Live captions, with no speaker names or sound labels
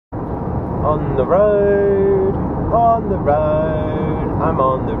On the road, on the road, I'm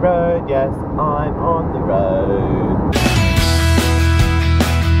on the road, yes, I'm on the road.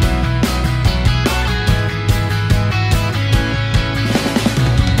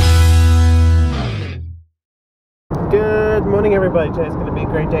 Good morning everybody, today's going to be a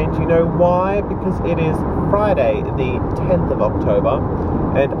great day, and do you know why? Because it is Friday the 10th of October,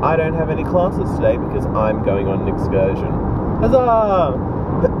 and I don't have any classes today because I'm going on an excursion. Huzzah!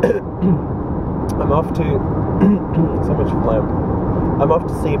 I'm off to so much phlegm. I'm off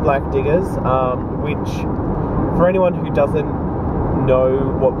to see Black Diggers, which, for anyone who doesn't know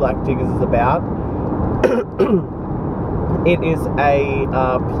what Black Diggers is about, it is a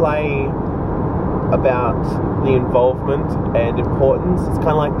play about the involvement and importance. It's kind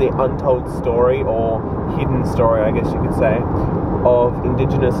of like the untold story, or hidden story, I guess you could say, of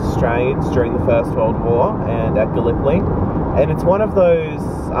Indigenous Australians during the First World War and at Gallipoli. And it's one of those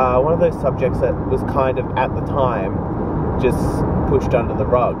subjects that was kind of at the time just pushed under the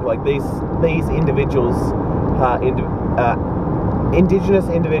rug. Like these individuals, Indigenous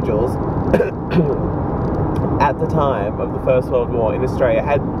individuals at the time of the First World War in Australia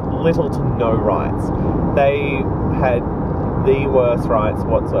had little to no rights. They had the worst rights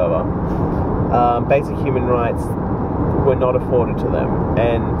whatsoever. Basic human rights were not afforded to them,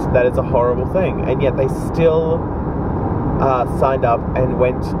 and that is a horrible thing. And yet they still signed up and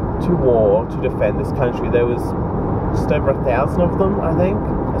went to war to defend this country. There was just over 1,000 of them, I think,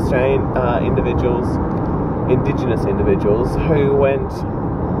 Australian Indigenous individuals who went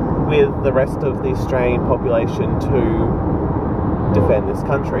with the rest of the Australian population to defend this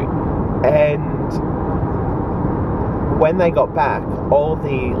country. And when they got back, all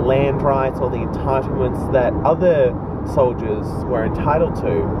the land rights, all the entitlements that other soldiers were entitled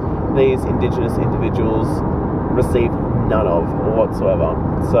to, these Indigenous individuals received none of whatsoever.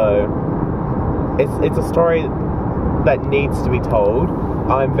 So it's a story that needs to be told.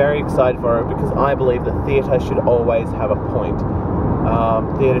 I'm very excited for it because I believe that theatre should always have a point.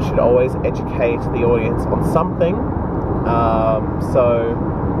 Theatre should always educate the audience on something.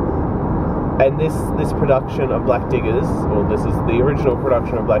 And this production of Black Diggers, well, this is the original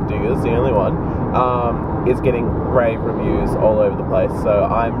production of Black Diggers, the only one, is getting rave reviews all over the place. So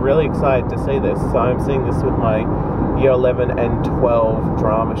I'm really excited to see this. So I'm seeing this with my Year 11 and 12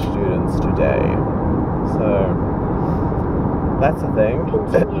 drama students today. So that's the thing.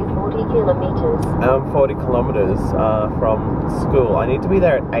 Continue 40 kilometers. 40 kilometers from school. I need to be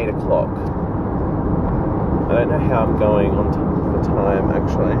there at 8 o'clock. I don't know how I'm going on the time,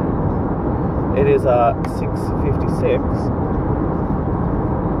 actually. It is 6:56.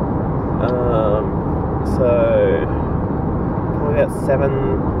 So probably at 7.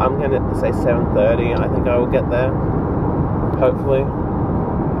 I'm going to say 7:30. I think I will get there. Hopefully.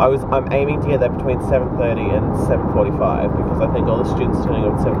 I'm aiming to get there between 7:30 and 7:45 because I think all the students are turning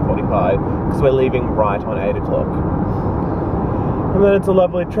up at 7:45 because we're leaving right on 8 o'clock. And then it's a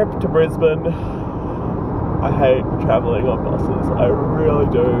lovely trip to Brisbane. I hate travelling on buses. I really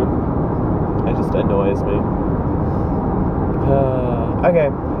do. It just annoys me. Okay,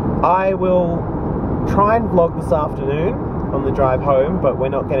 I will try and vlog this afternoon on the drive home, but we're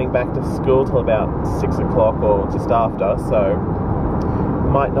not getting back to school till about 6 o'clock or just after, so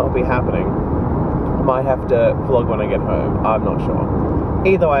might not be happening. Might have to vlog when I get home. I'm not sure.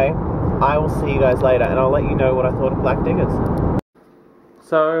 Either way, I will see you guys later, and I'll let you know what I thought of Black Diggers.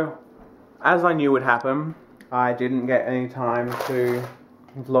 So, as I knew would happen, I didn't get any time to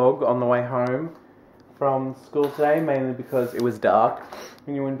vlog on the way home from school today, mainly because it was dark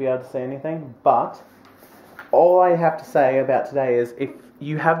and you wouldn't be able to see anything. But all I have to say about today is if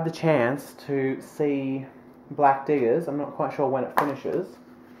you have the chance to see Black Diggers, I'm not quite sure when it finishes.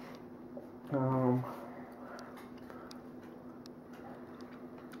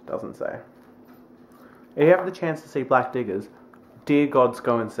 Doesn't say. If you have the chance to see Black Diggers, dear gods,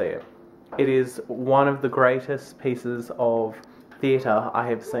 go and see it. It is one of the greatest pieces of theatre I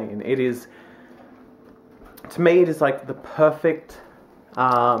have seen. It is, to me, it is like the perfect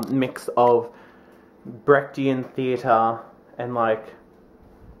mix of Brechtian theatre and like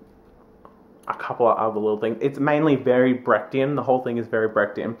a couple of other little things. It's mainly very Brechtian. The whole thing is very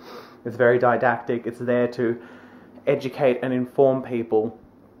Brechtian. It's very didactic. It's there to educate and inform people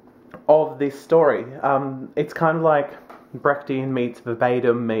of this story. It's kind of like Brechtian meets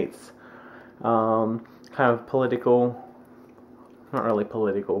verbatim meets kind of political. Not really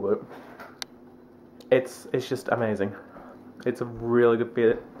political, but it's just amazing. It's a really good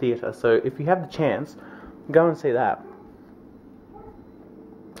theatre. So if you have the chance, go and see that.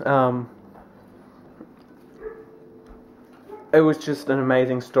 it was just an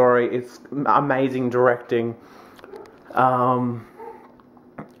amazing story. It's amazing directing.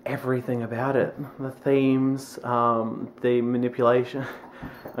 Everything about it, the themes, the manipulation.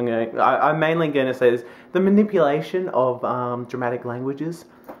 I'm mainly going to say this: the manipulation of dramatic languages,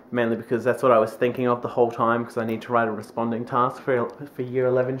 mainly because that's what I was thinking of the whole time. Because I need to write a responding task for Year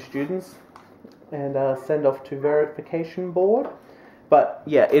 11 students and send off to verification board. But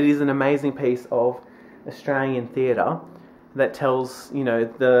yeah, it is an amazing piece of Australian theatre that tells, you know,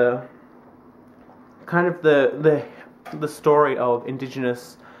 the kind of the story of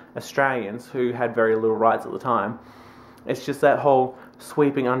Indigenous Australians who had very little rights at the time. It's just that whole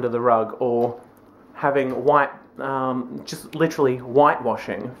sweeping under the rug, or having just literally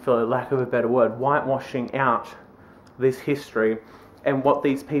whitewashing, for lack of a better word, whitewashing out this history and what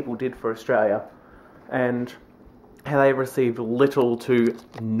these people did for Australia, and how they received little to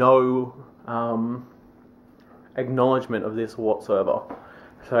no acknowledgement of this whatsoever.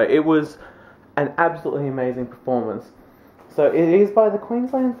 So it was an absolutely amazing performance. So it is by the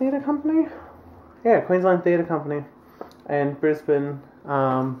Queensland Theatre Company. Yeah, Queensland Theatre Company and Brisbane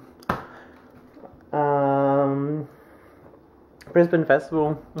Brisbane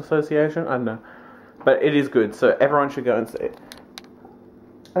Festival Association. I don't know, but it is good. So everyone should go and see it.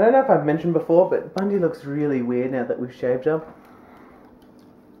 I don't know if I've mentioned before, but Bundy looks really weird now that we've shaved her.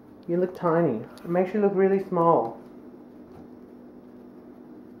 You look tiny. It makes you look really small.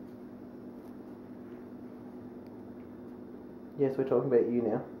 Yes, we're talking about you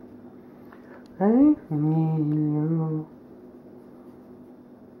now.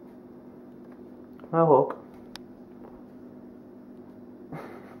 Mohawk.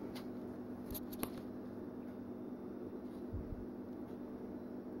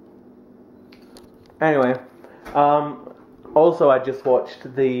 Anyway, also I just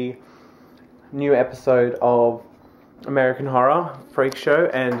watched the new episode of American Horror Freak Show,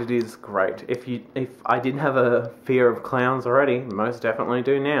 and it is great. If I didn't have a fear of clowns already, most definitely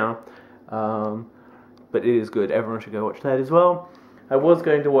do now. But it is good. Everyone should go watch that as well. I was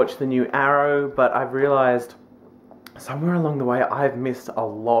going to watch the new Arrow, but I've realised somewhere along the way I've missed a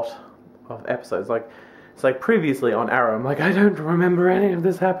lot of episodes. It's like previously on Arrow, I'm like, I don't remember any of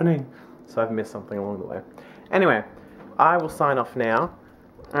this happening. So I've missed something along the way. Anyway, I will sign off now,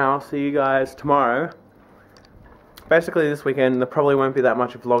 and I'll see you guys tomorrow. Basically this weekend there probably won't be that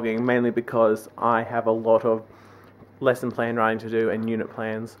much vlogging, mainly because I have a lot of lesson plan writing to do and unit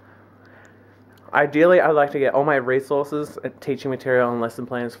plans. Ideally, I'd like to get all my resources, teaching material and lesson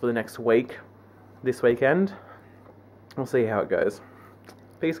plans for the next week, this weekend. We'll see how it goes.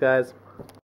 Peace, guys.